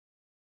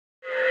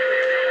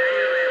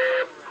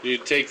You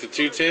take the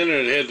 210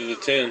 or head to the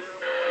 10? I'm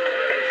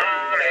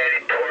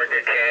headed toward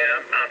the 10.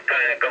 I'm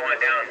kind of going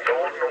down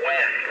Golden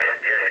West,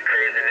 just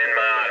cruising in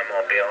my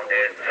automobile,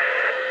 dude.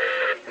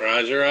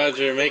 Roger,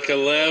 roger. Make a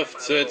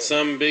left at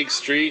some big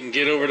street and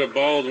get over to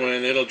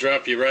Baldwin. It'll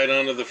drop you right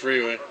onto the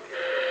freeway.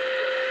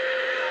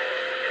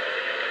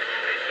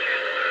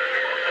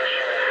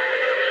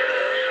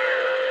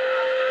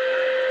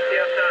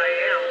 Yes, I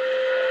am.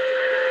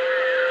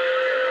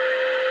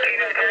 You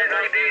know, there's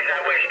like days I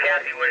wish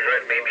Kathy was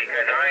with me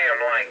because I am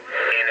like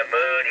in the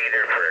mood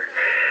either for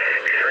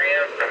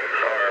shrimp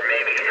or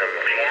maybe some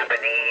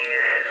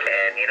Japanese.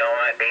 And you know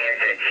what, being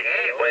that she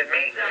ain't with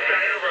me,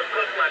 I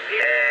overcook my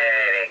pizza.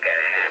 It ain't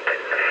gonna happen.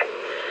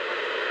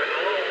 There's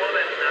a little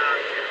woman,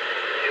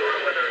 she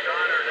went with her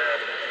daughter to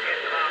get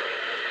coffee.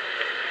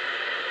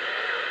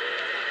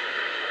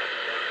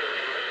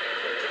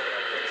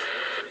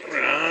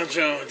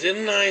 Roger,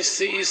 didn't I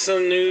see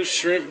some new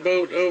shrimp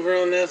boat over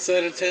on that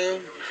side of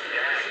town?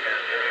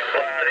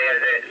 Well,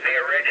 the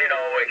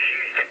original, which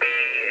used to be,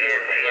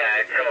 is,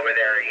 yeah, it's over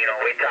there. You know,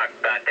 we talked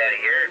about that a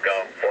year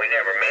ago. We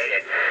never made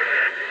it.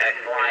 That's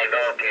Live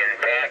Oak in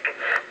Peck.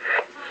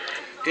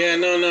 Yeah,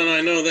 no,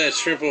 I know that.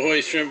 Shrimp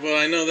Ahoy, Shrimp, well,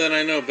 I know that,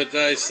 but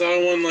I saw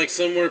one like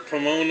somewhere,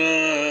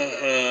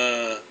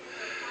 Pomona,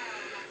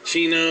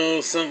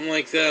 Chino, something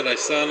like that. I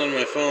saw it on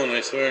my phone,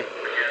 I swear. Used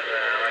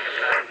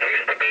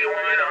to be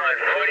one on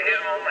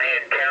Foothill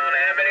and Town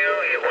Avenue.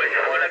 It was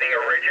one of the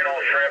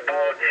original shrimp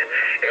boats.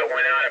 It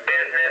went out of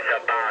business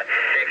about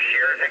 6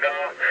 years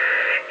ago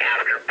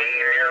after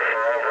being there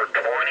for over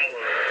 20.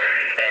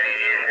 And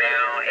it is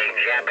now a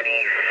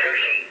Japanese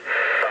sushi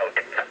boat.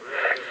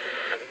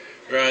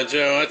 Right,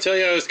 Joe. I tell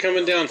you, I was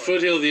coming down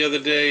Foothill the other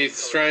day,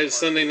 Friday,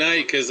 Sunday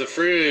night, because the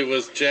freeway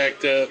was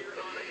jacked up.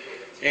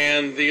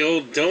 And the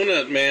old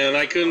donut man,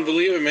 I couldn't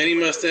believe it, man. He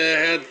must have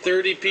had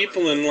 30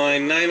 people in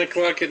line, 9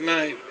 o'clock at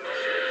night.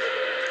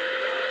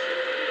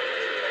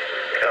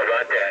 How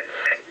about that?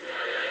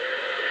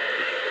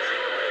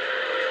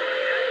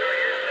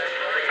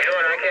 You know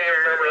what? I can't even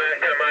remember last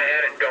time I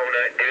had a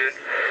donut, dude.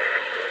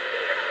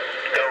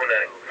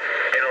 Donut.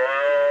 Been a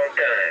long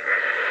time.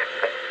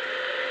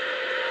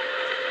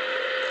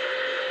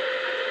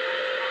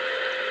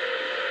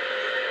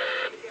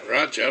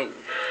 Right, Joe.